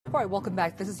All right, welcome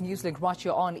back. This is Newslink right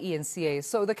here on eNCA.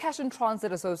 So the Cash and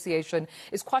Transit Association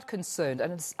is quite concerned,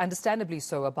 and it's understandably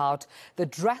so, about the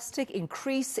drastic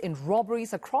increase in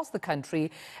robberies across the country.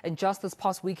 And just this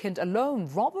past weekend alone,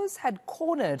 robbers had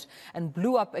cornered and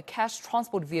blew up a cash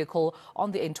transport vehicle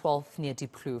on the N12 near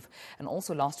Diepkloof. And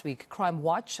also last week, Crime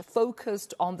Watch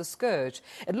focused on the scourge.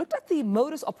 It looked at the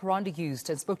modus operandi used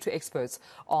and spoke to experts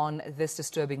on this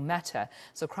disturbing matter.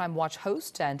 So Crime Watch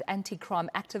host and anti-crime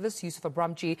activist Yusuf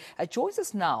Abramjee joins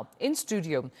us now in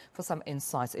studio for some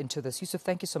insights into this. Yusuf,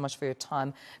 thank you so much for your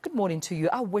time. Good morning to you.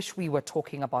 I wish we were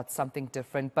talking about something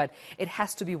different, but it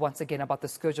has to be once again about the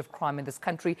scourge of crime in this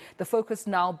country, the focus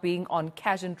now being on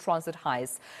cash and transit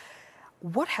highs.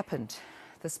 What happened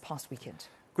this past weekend?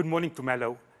 Good morning,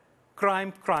 Tumelo.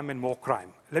 Crime, crime and more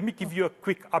crime. Let me give you a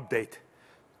quick update.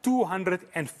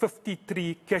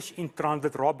 253 cash in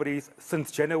transit robberies since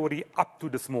January up to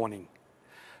this morning.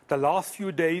 The last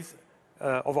few days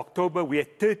of October, we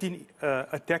had 13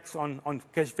 attacks on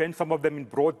cash vans, some of them in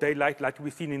broad daylight, like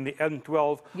we've seen in the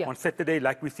N12 on Saturday,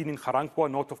 like we've seen in Garankuwa,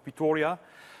 north of Pretoria.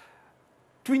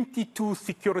 22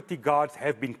 security guards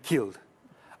have been killed.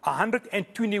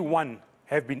 121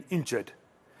 have been injured.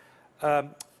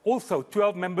 Also,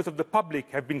 12 members of the public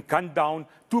have been gunned down,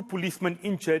 2 policemen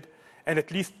injured, and at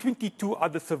least 22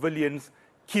 other civilians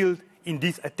killed in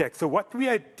these attacks. So what we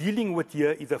are dealing with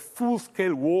here is a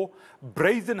full-scale war,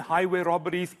 brazen highway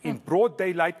robberies in broad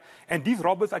daylight, and these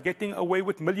robbers are getting away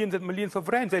with millions and millions of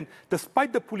rands. And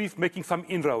despite the police making some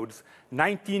inroads,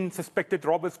 19 suspected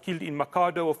robbers killed in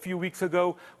Makado a few weeks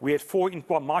ago. We had 4 in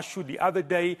KwaMashu the other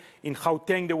day. In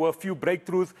Gauteng, there were a few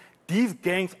breakthroughs. These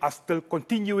gangs are still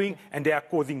continuing and they are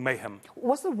causing mayhem.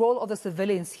 What's the role of the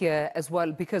civilians here as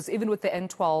well? Because even with the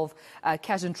N12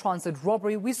 cash and transit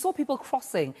robbery, we saw people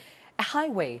crossing a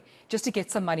highway just to get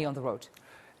some money on the road.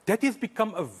 That has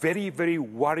become a very, very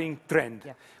worrying trend.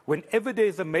 Whenever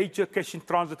there's a major cash in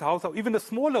transit house, or even a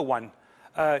smaller one,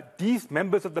 these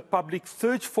members of the public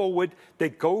surge forward. They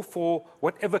go for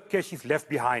whatever cash is left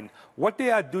behind. What they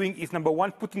are doing is, number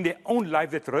one, putting their own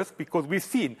lives at risk, because we've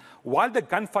seen while the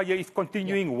gunfire is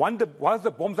continuing, while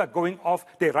the bombs are going off,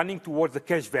 they're running towards the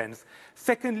cash vans.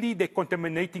 Secondly, they're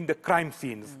contaminating the crime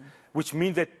scenes, which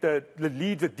means that the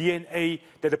leads, the DNA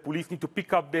that the police need to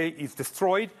pick up there is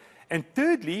destroyed. And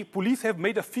thirdly, police have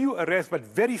made a few arrests, but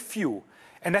very few.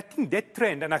 And I think that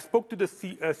trend, and I spoke to the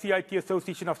CIT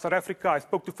Association of South Africa, I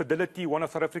spoke to Fidelity, one of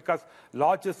South Africa's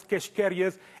largest cash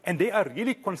carriers, and they are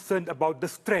really concerned about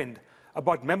this trend,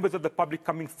 about members of the public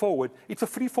coming forward. It's a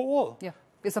free-for-all. Yeah.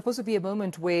 It's supposed to be a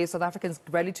moment where South Africans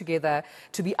rally together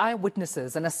to be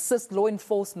eyewitnesses and assist law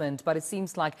enforcement, but it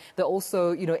seems like they're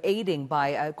also, aiding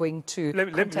by going to Let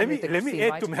me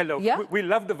add, Tumelo. Yeah? We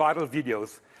love the viral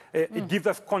videos. It gives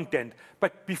us content.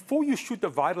 But before you shoot a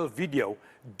viral video,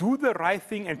 do the right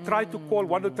thing and try to call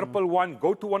 10111,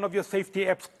 go to one of your safety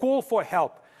apps, call for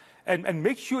help, and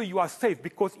make sure you are safe.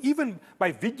 Because even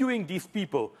by videoing these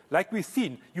people, like we've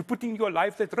seen, you're putting your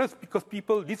lives at risk, because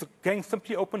these gangs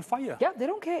simply open fire. Yeah, they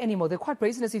don't care anymore. They're quite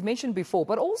brazen, as you've mentioned before.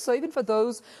 But also, even for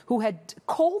those who had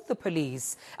called the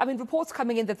police, I mean, reports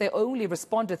coming in that they only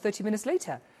responded 30 minutes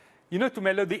later. You know,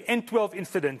 Tumelo, the N12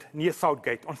 incident near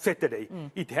Southgate on Saturday,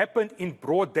 it happened in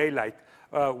broad daylight,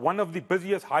 one of the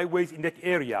busiest highways in that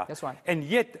area. That's right. And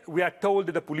yet we are told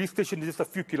that the police station is just a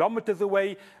few kilometers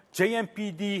away.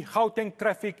 JMPD, Gauteng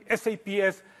Traffic,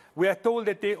 SAPS, we are told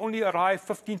that they only arrived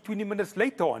 15, 20 minutes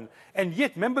later on. And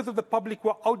yet members of the public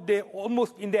were out there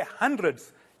almost in their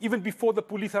hundreds, even before the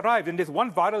police arrived. And there's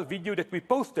one viral video that we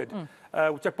posted,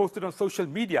 which I posted on social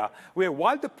media, where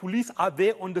while the police are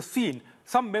there on the scene,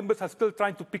 some members are still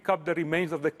trying to pick up the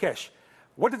remains of the cash.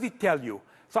 What does it tell you?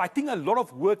 So I think a lot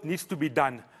of work needs to be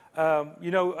done.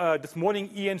 This morning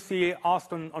eNCA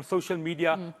asked on social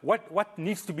media, what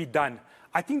needs to be done?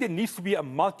 I think there needs to be a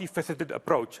multifaceted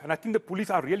approach. And I think the police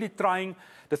are really trying.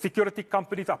 The security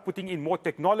companies are putting in more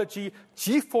technology.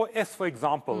 G4S, for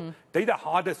example, they're the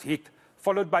hardest hit,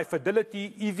 followed by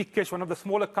Fidelity, Easy Cash, one of the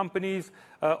smaller companies,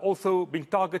 also being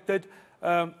targeted.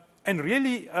 And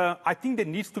really, I think there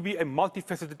needs to be a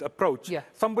multifaceted approach. Yeah.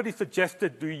 Somebody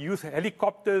suggested, do we use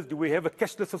helicopters? Do we have a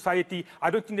cashless society?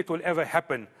 I don't think that will ever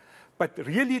happen. But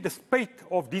really, the spate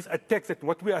of these attacks and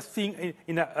what we are seeing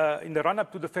in the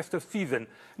run-up to the festive season,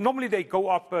 normally they go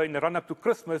up in the run-up to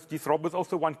Christmas. These robbers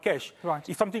also want cash. Right.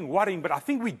 It's something worrying. But I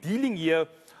think we're dealing here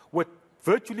with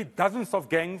virtually dozens of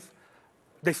gangs.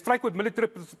 They strike with military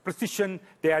precision.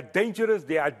 They are dangerous.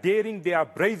 They are daring. They are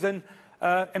brazen.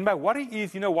 And my worry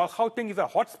is, while Gauteng is a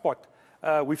hotspot,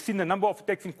 We've seen a number of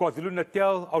attacks in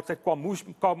KwaZulu-Natal, outside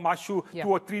KwaMashu, Yeah. 2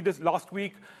 or 3 days last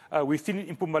week. We've seen it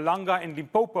in Mpumalanga and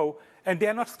Limpopo, and they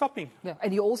are not stopping. Yeah.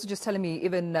 And you're also just telling me,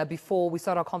 even before we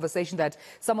start our conversation, that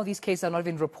some of these cases are not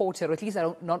even reported, or at least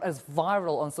are not as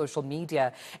viral on social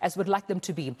media as we'd like them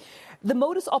to be. The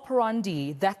modus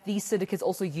operandi that these syndicates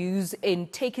also use in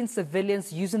taking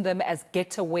civilians, using them as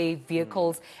getaway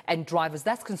vehicles and drivers,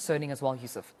 that's concerning as well,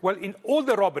 Yusuf. Well, in all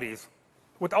the robberies,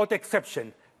 without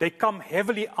exception, they come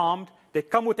heavily armed, they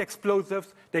come with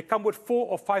explosives, they come with 4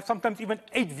 or 5, sometimes even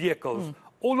 8 vehicles.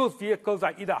 All those vehicles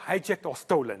are either hijacked or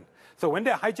stolen. So when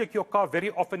they hijack your car, very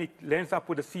often it lands up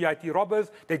with the CIT robbers.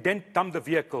 They then dump the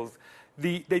vehicles.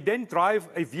 They then drive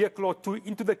a vehicle or two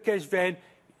into the cash van.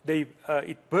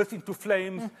 It bursts into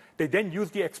flames. They then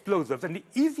use the explosives. And the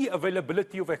easy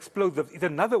availability of explosives is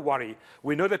another worry.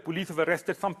 We know that police have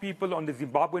arrested some people on the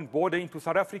Zimbabwean border into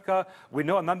South Africa. We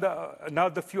know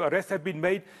another few arrests have been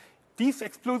made. These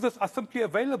explosives are simply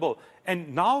available.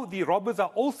 And now the robbers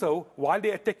are also, while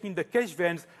they're attacking the cash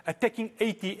vans, attacking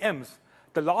ATMs.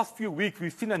 The last few weeks,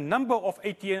 we've seen a number of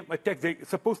ATM attacks. They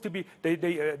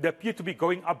appear to be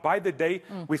going up by the day.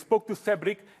 We spoke to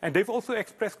SABRIC, and they've also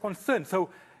expressed concern. So,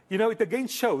 you know, it again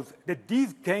shows that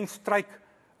these gangs strike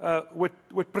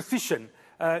with precision.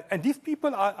 And these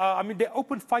people I mean, they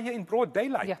open fire in broad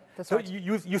daylight. Yeah, that's so right.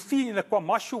 You see in the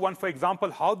KwaMashu one, for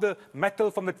example, how the metal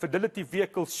from the Fidelity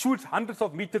vehicle shoots hundreds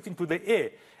of meters into the air,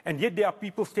 and yet there are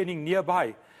people standing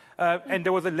nearby. And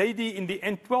there was a lady in the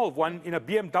N12 one in a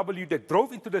BMW that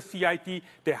drove into the CIT.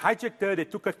 They hijacked her, they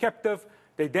took her captive.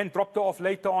 They then dropped her off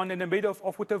later on and they made her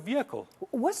off with a vehicle.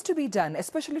 What's to be done,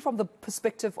 especially from the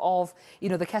perspective of, you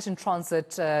know, the cash and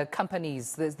transit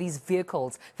companies, these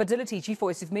vehicles, Fidelity,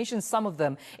 G4S, you've mentioned some of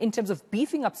them, in terms of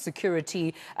beefing up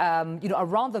security, you know,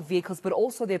 around the vehicles, but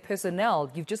also their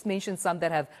personnel. You've just mentioned some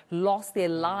that have lost their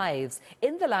lives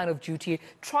in the line of duty,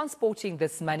 transporting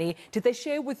this money. Did they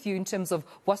share with you in terms of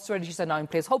what strategies are now in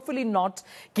place? Hopefully not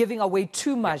giving away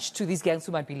too much to these gangs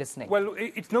who might be listening. Well,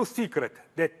 it's no secret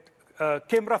that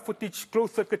camera footage,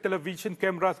 closed-circuit television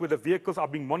cameras where the vehicles are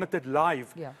being monitored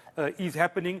live is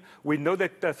happening. We know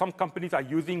that some companies are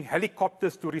using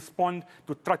helicopters to respond,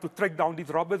 to try to track down these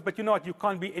robbers. But you know what? You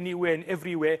can't be anywhere and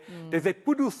everywhere. There's a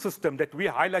Pudu system that we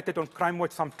highlighted on Crime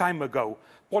Watch some time ago,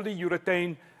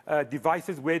 polyurethane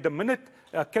devices where the minute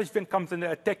cash van comes in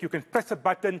the attack, you can press a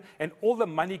button and all the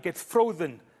money gets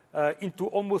frozen into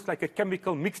almost like a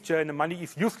chemical mixture, and the money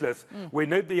is useless. We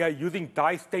know they are using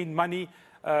dye-stained money.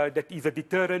 That is a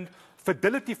deterrent.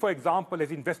 Fidelity, for example, has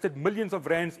invested millions of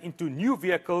rands into new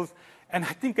vehicles. And I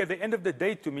think at the end of the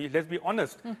day, to me, let's be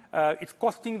honest, it's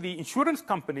costing the insurance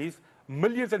companies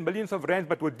millions and millions of rands.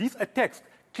 But with these attacks,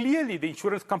 clearly the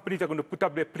insurance companies are going to put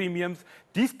up their premiums.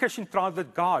 These cash and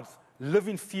transit guards live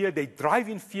in fear. They drive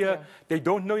in fear. They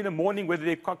don't know in the morning whether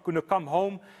they're going to come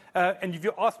home. And if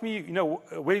you ask me, you know,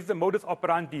 where's the modus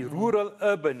operandi? Rural,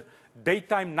 urban,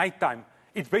 daytime, nighttime.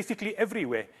 It's basically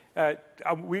everywhere.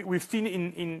 We've seen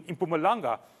in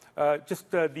Mpumalanga,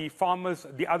 the farmers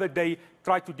the other day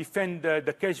tried to defend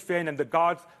the cash van and the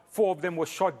guards. 4 of them were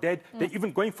shot dead. They're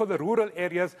even going for the rural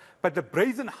areas. But the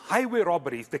brazen highway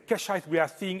robberies, the cash heists we are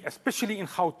seeing, especially in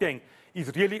Gauteng,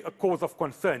 is really a cause of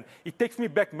concern. It takes me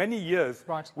back many years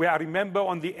where I remember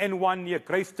on the N1 near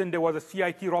Grayston, there was a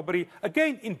CIT robbery,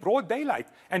 again in broad daylight.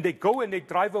 And they go and they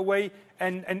drive away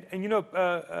and you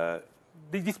know,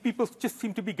 these people just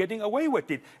seem to be getting away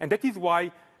with it. And that is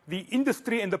why the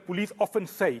industry and the police often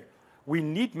say, we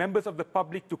need members of the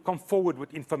public to come forward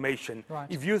with information.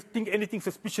 If you think anything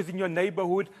suspicious in your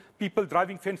neighborhood, people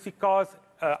driving fancy cars,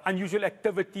 unusual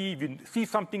activity, if you see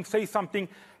something, say something,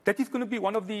 that is going to be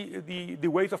one of the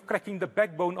ways of cracking the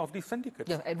backbone of these syndicates.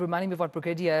 Yeah, and reminding me of what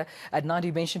Brigadier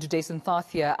Nandi mentioned to Jason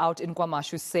Thathia out in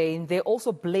KwaMashu, saying they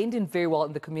also blend in very well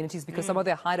in the communities because some of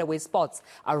their hideaway spots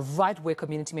are right where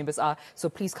community members are. So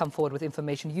please come forward with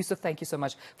information. Yusuf, thank you so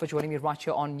much for joining me right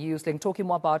here on Newslink, talking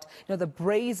more about, you know, the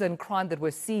brazen crime that we're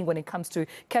seeing when it comes to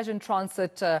cash and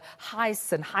transit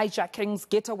heists and hijackings,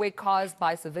 getaway cars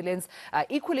by civilians,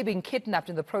 equally being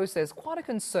kidnapped in the process. Quite a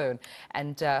concern.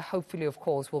 And hopefully, of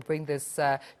course, we'll bring this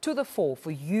to the fore for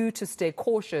you to stay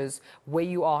cautious where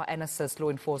you are and assist law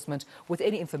enforcement with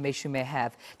any information you may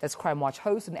have. That's Crime Watch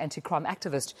host and anti-crime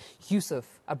activist Yusuf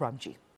Abramjee.